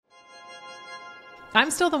I'm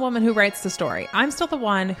still the woman who writes the story. I'm still the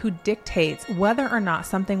one who dictates whether or not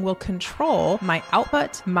something will control my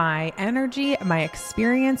output, my energy, my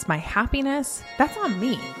experience, my happiness. That's on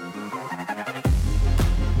me.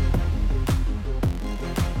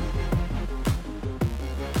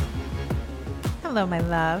 Hello, my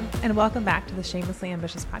love, and welcome back to the Shamelessly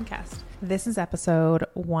Ambitious podcast. This is episode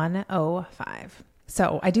 105.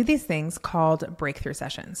 So I do these things called breakthrough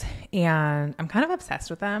sessions, and I'm kind of obsessed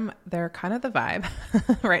with them. They're kind of the vibe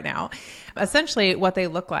right now. Essentially, what they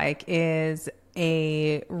look like is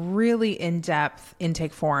a really in-depth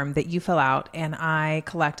intake form that you fill out, and I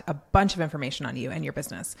collect a bunch of information on you and your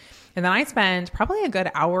business. And then I spend probably a good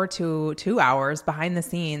hour to 2 hours behind the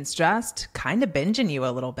scenes just kind of binging you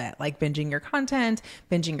a little bit, like binging your content,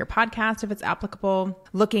 binging your podcast if it's applicable,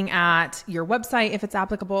 looking at your website if it's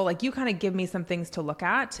applicable. Like you kind of give me some things to look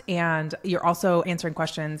at, and you're also answering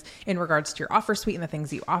questions in regards to your offer suite and the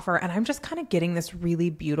things that you offer. And I'm just kind of getting this really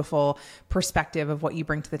beautiful perspective of what you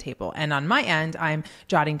bring to the table. And on my end, I'm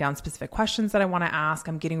jotting down specific questions that I want to ask.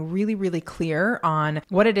 I'm getting really, really clear on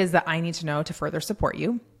what it is that I need to know to further support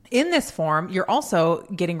you. In this form, you're also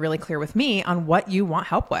getting really clear with me on what you want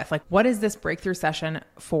help with. Like, what is this breakthrough session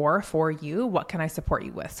for you? What can I support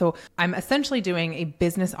you with? So I'm essentially doing a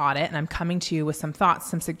business audit, and I'm coming to you with some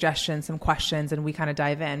thoughts, some suggestions, some questions, and we kind of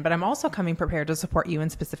dive in. But I'm also coming prepared to support you in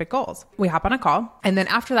specific goals. We hop on a call, and then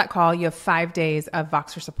after that call, you have 5 days of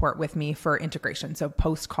Voxer support with me for integration. So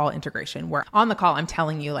post-call integration, where on the call, I'm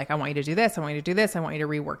telling you, like, I want you to do this, I want you to do this, I want you to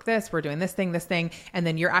rework this, we're doing this thing, and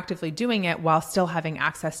then you're actively doing it while still having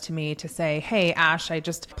access to me to say, hey, Ash, I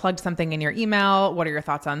just plugged something in your email. What are your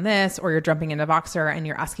thoughts on this? Or you're jumping into Voxer and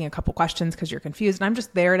you're asking a couple questions because you're confused. And I'm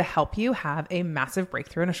just there to help you have a massive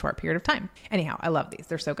breakthrough in a short period of time. Anyhow, I love these.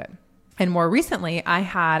 They're so good. And more recently, I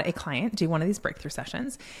had a client do one of these breakthrough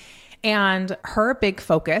sessions. And her big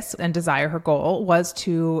focus and desire, her goal was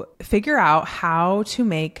to figure out how to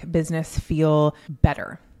make business feel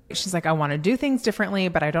better. She's like, I want to do things differently,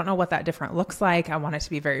 but I don't know what that different looks like. I want it to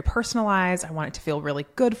be very personalized. I want it to feel really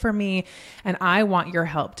good for me. And I want your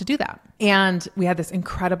help to do that. And we had this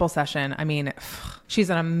incredible session. I mean, she's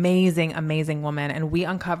an amazing, amazing woman. And we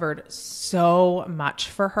uncovered so much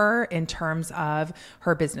for her in terms of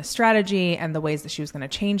her business strategy and the ways that she was going to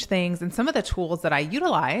change things. And some of the tools that I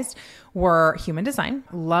utilized were human design.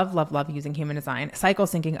 Love, love, love using human design. Cycle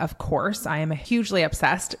syncing, of course. I am hugely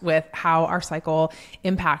obsessed with how our cycle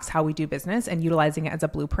impacts how we do business, and utilizing it as a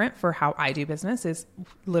blueprint for how I do business is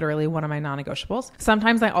literally one of my non-negotiables.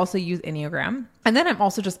 Sometimes I also use Enneagram. And then I'm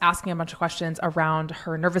also just asking a bunch of questions around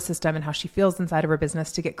her nervous system and how she feels inside of her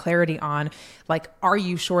business to get clarity on, like, are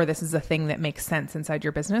you sure this is a thing that makes sense inside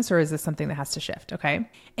your business, or is this something that has to shift? Okay.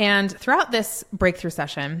 And throughout this breakthrough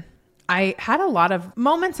session, I had a lot of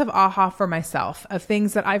moments of aha for myself of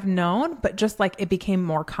things that I've known, but just like it became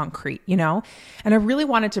more concrete, you know? And I really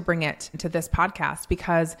wanted to bring it to this podcast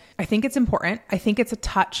because I think it's important. I think it's a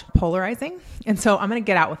touch polarizing. And so I'm going to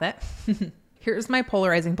get out with it. Here's my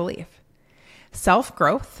polarizing belief.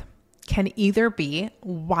 Self-growth can either be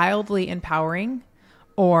wildly empowering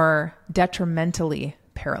or detrimentally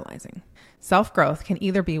paralyzing. Self-growth can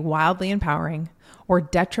either be wildly empowering or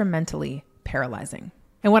detrimentally paralyzing.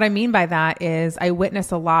 And what I mean by that is I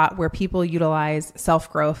witness a lot where people utilize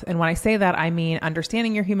self-growth. And when I say that, I mean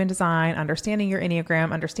understanding your human design, understanding your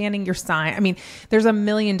Enneagram, understanding your sign. I mean, there's a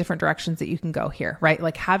million different directions that you can go here, right?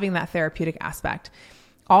 Like having that therapeutic aspect.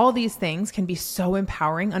 All these things can be so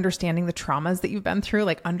empowering, understanding the traumas that you've been through,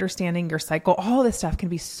 like understanding your cycle, all this stuff can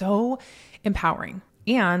be so empowering.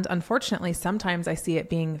 And unfortunately, sometimes I see it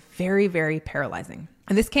being very, very paralyzing.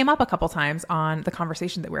 And this came up a couple times on the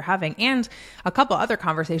conversation that we were having and a couple other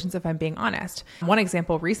conversations, if I'm being honest. One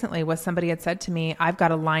example recently was somebody had said to me, I've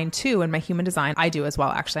got a line 2 in my human design. I do as well.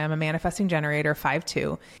 Actually, I'm a manifesting generator,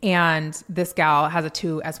 5-2. And this gal has a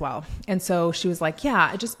 2 as well. And so she was like,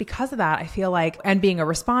 yeah, just because of that, I feel like, and being a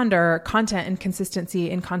responder, content and consistency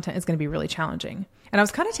in content is going to be really challenging. And I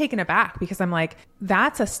was kind of taken aback because I'm like,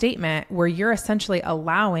 that's a statement where you're essentially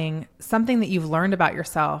allowing something that you've learned about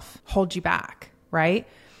yourself hold you back. Right?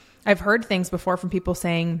 I've heard things before from people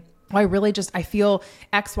saying, oh, I feel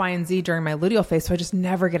X, Y, and Z during my luteal phase. So I just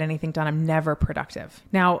never get anything done. I'm never productive.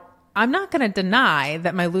 Now, I'm not going to deny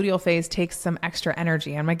that my luteal phase takes some extra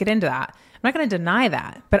energy. I'm going to get into that. I'm not going to deny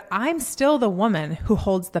that, but I'm still the woman who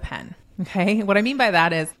holds the pen. Okay. What I mean by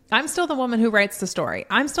that is I'm still the woman who writes the story.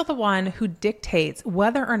 I'm still the one who dictates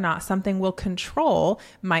whether or not something will control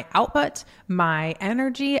my output, my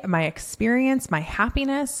energy, my experience, my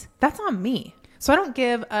happiness. That's on me. So I don't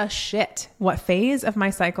give a shit what phase of my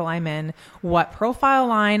cycle I'm in, what profile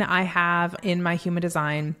line I have in my human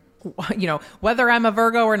design. whether I'm a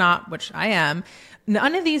Virgo or not, which I am,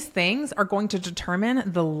 none of these things are going to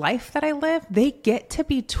determine the life that I live. They get to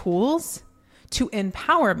be tools to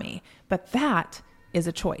empower me, but that is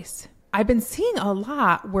a choice. I've been seeing a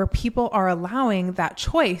lot where people are allowing that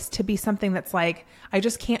choice to be something that's like, I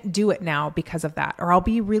just can't do it now because of that, or I'll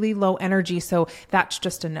be really low energy, so that's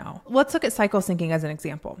just a no. Let's look at cycle syncing as an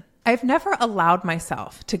example. I've never allowed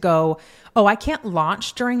myself to go, oh, I can't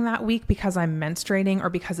launch during that week because I'm menstruating or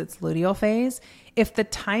because it's luteal phase. If the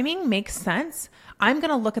timing makes sense, I'm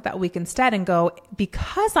going to look at that week instead and go,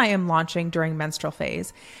 because I am launching during menstrual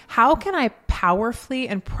phase, how can I powerfully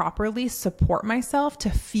and properly support myself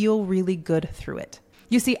to feel really good through it?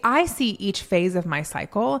 You see, I see each phase of my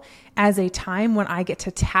cycle as a time when I get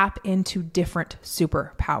to tap into different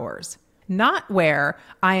superpowers, not where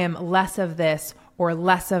I am less of this or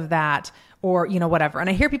less of that, or, whatever. And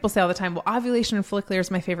I hear people say all the time, well, ovulation and follicular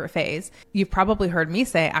is my favorite phase. You've probably heard me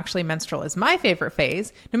say, actually, menstrual is my favorite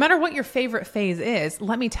phase. No matter what your favorite phase is,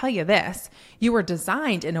 let me tell you this, you were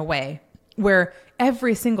designed in a way where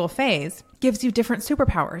every single phase gives you different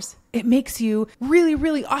superpowers. It makes you really,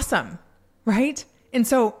 really awesome, right? And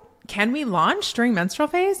so can we launch during menstrual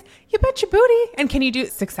phase? You bet your booty. And can you do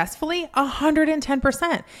it successfully?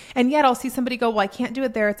 110%. And yet I'll see somebody go, well, I can't do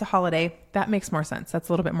it there. It's a holiday. That makes more sense. That's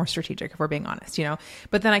a little bit more strategic if we're being honest,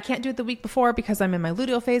 but then I can't do it the week before because I'm in my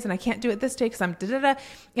luteal phase, and I can't do it this day because I'm da-da-da.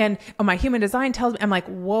 And my human design tells me, I'm like,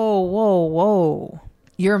 whoa.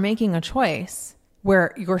 You're making a choice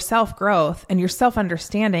where your self-growth and your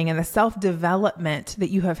self-understanding and the self-development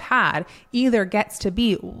that you have had either gets to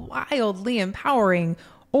be wildly empowering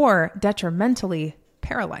or detrimentally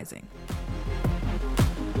paralyzing.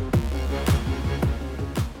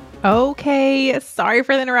 Okay, sorry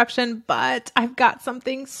for the interruption, but I've got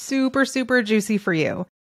something super, super juicy for you.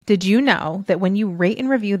 Did you know that when you rate and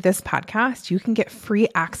review this podcast, you can get free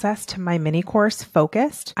access to my mini course,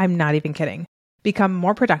 Focused? I'm not even kidding. Become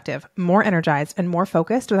more productive, more energized, and more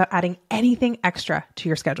focused without adding anything extra to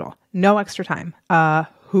your schedule. No extra time.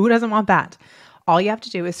 Who doesn't want that? All you have to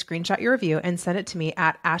do is screenshot your review and send it to me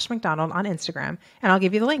at Ash McDonald on Instagram, and I'll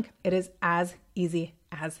give you the link. It is as easy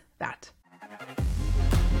as that.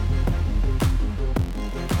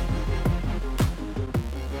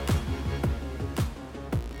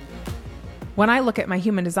 When I look at my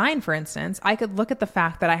human design, for instance, I could look at the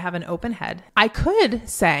fact that I have an open head. I could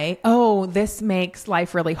say, oh, this makes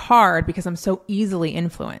life really hard because I'm so easily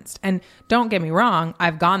influenced. And don't get me wrong,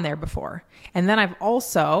 I've gone there before. And then I've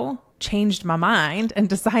also changed my mind and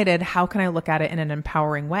decided, how can I look at it in an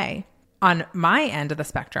empowering way? On my end of the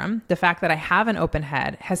spectrum, the fact that I have an open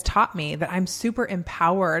head has taught me that I'm super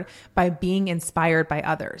empowered by being inspired by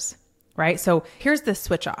others, right? So here's this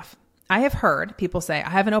switch off. I have heard people say, I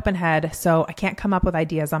have an open head, so I can't come up with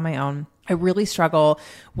ideas on my own. I really struggle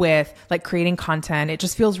with creating content. It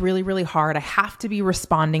just feels really, really hard. I have to be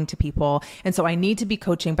responding to people. And so I need to be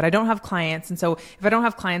coaching, but I don't have clients. And so if I don't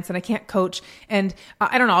have clients, then I can't coach. And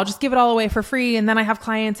I don't know, I'll just give it all away for free. And then I have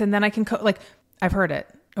clients and then I can I've heard it.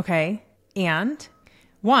 Okay. And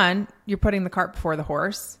 1, you're putting the cart before the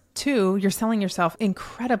horse. 2, you're selling yourself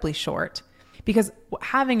incredibly short. Because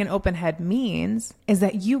having an open head means is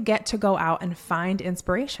that you get to go out and find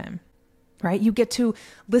inspiration, right? You get to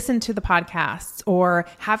listen to the podcasts or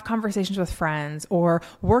have conversations with friends or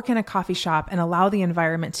work in a coffee shop and allow the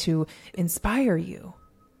environment to inspire you.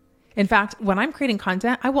 In fact, when I'm creating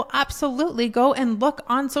content, I will absolutely go and look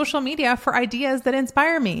on social media for ideas that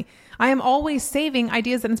inspire me. I am always saving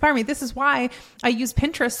ideas that inspire me. This is why I use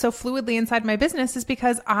Pinterest so fluidly inside my business, is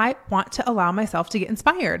because I want to allow myself to get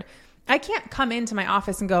inspired. I can't come into my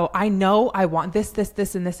office and go, I know I want this,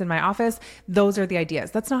 and this in my office. Those are the ideas.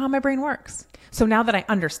 That's not how my brain works. So now that I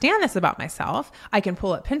understand this about myself, I can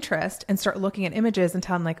pull up Pinterest and start looking at images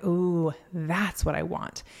until I'm like, ooh, that's what I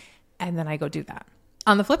want. And then I go do that.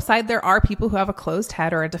 On the flip side, there are people who have a closed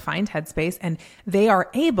head or a defined headspace, and they are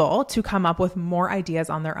able to come up with more ideas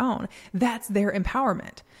on their own. That's their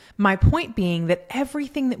empowerment. My point being that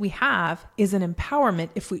everything that we have is an empowerment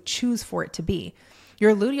if we choose for it to be.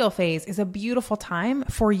 Your luteal phase is a beautiful time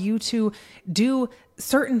for you to do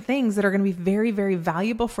certain things that are going to be very, very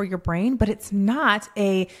valuable for your brain, but it's not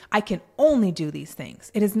I can only do these things.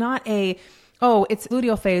 It is not it's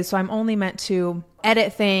luteal phase, so I'm only meant to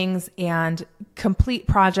edit things and complete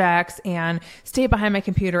projects and stay behind my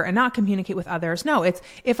computer and not communicate with others. No, it's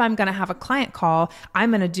if I'm going to have a client call,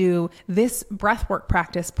 I'm going to do this breathwork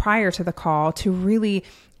practice prior to the call to really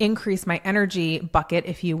increase my energy bucket,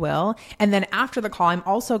 if you will. And then after the call, I'm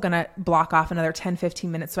also going to block off another 10,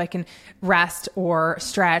 15 minutes so I can rest or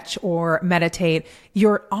stretch or meditate.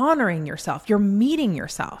 You're honoring yourself. You're meeting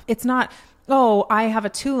yourself. It's not, oh, I have a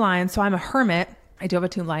 2 line, so I'm a hermit. I do have a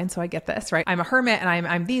 2 line, so I get this, right? I'm a hermit and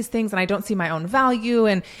I'm these things and I don't see my own value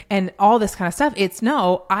and all this kind of stuff. It's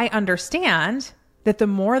no, I understand that the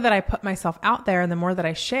more that I put myself out there and the more that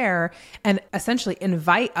I share and essentially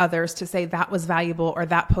invite others to say that was valuable or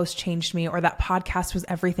that post changed me or that podcast was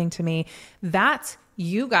everything to me, that's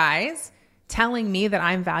you guys telling me that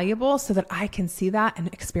I'm valuable so that I can see that and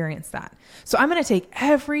experience that. So I'm going to take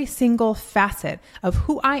every single facet of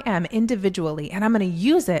who I am individually and I'm going to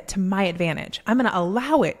use it to my advantage. I'm going to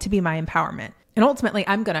allow it to be my empowerment. And ultimately,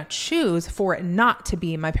 I'm going to choose for it not to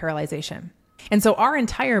be my paralyzation. And so our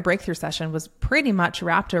entire breakthrough session was pretty much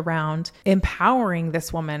wrapped around empowering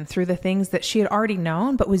this woman through the things that she had already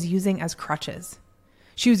known, but was using as crutches.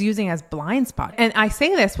 She was using as blind spots. And I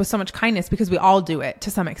say this with so much kindness because we all do it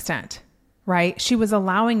to some extent. Right? She was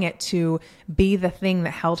allowing it to be the thing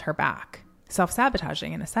that held her back,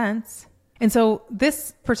 self-sabotaging in a sense. And so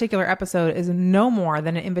this particular episode is no more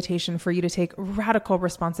than an invitation for you to take radical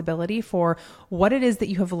responsibility for what it is that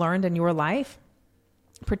you have learned in your life,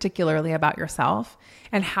 particularly about yourself,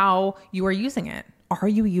 and how you are using it. Are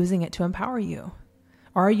you using it to empower you?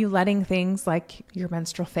 Are you letting things like your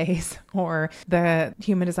menstrual phase or the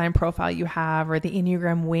human design profile you have or the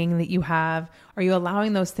Enneagram wing that you have, are you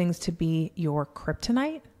allowing those things to be your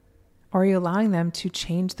kryptonite? Or are you allowing them to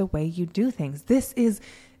change the way you do things? This is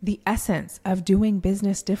the essence of doing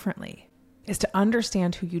business differently, is to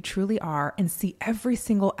understand who you truly are and see every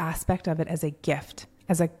single aspect of it as a gift,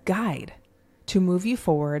 as a guide to move you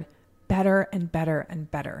forward better and better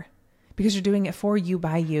and better. Because you're doing it for you,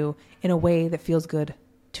 by you, in a way that feels good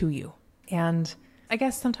to you. And I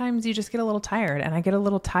guess sometimes you just get a little tired, and I get a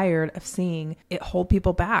little tired of seeing it hold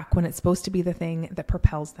people back when it's supposed to be the thing that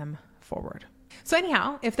propels them forward. So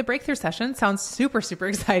anyhow, if the breakthrough session sounds super, super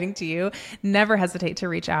exciting to you, never hesitate to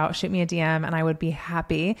reach out, shoot me a DM, and I would be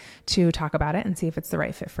happy to talk about it and see if it's the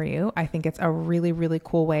right fit for you. I think it's a really, really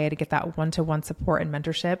cool way to get that one-to-one support and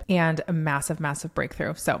mentorship and a massive, massive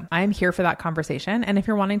breakthrough. So I am here for that conversation. And if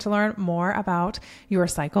you're wanting to learn more about your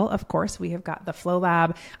cycle, of course, we have got the Flow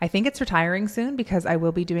Lab. I think it's retiring soon because I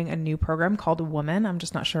will be doing a new program called Woman. I'm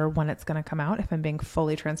just not sure when it's going to come out, if I'm being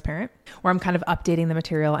fully transparent, where I'm kind of updating the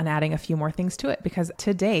material and adding a few more things to it. Because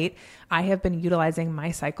to date, I have been utilizing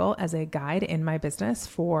my cycle as a guide in my business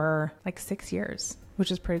for like 6 years, which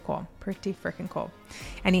is pretty cool. Pretty freaking cool.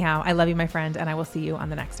 Anyhow, I love you, my friend, and I will see you on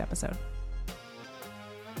the next episode.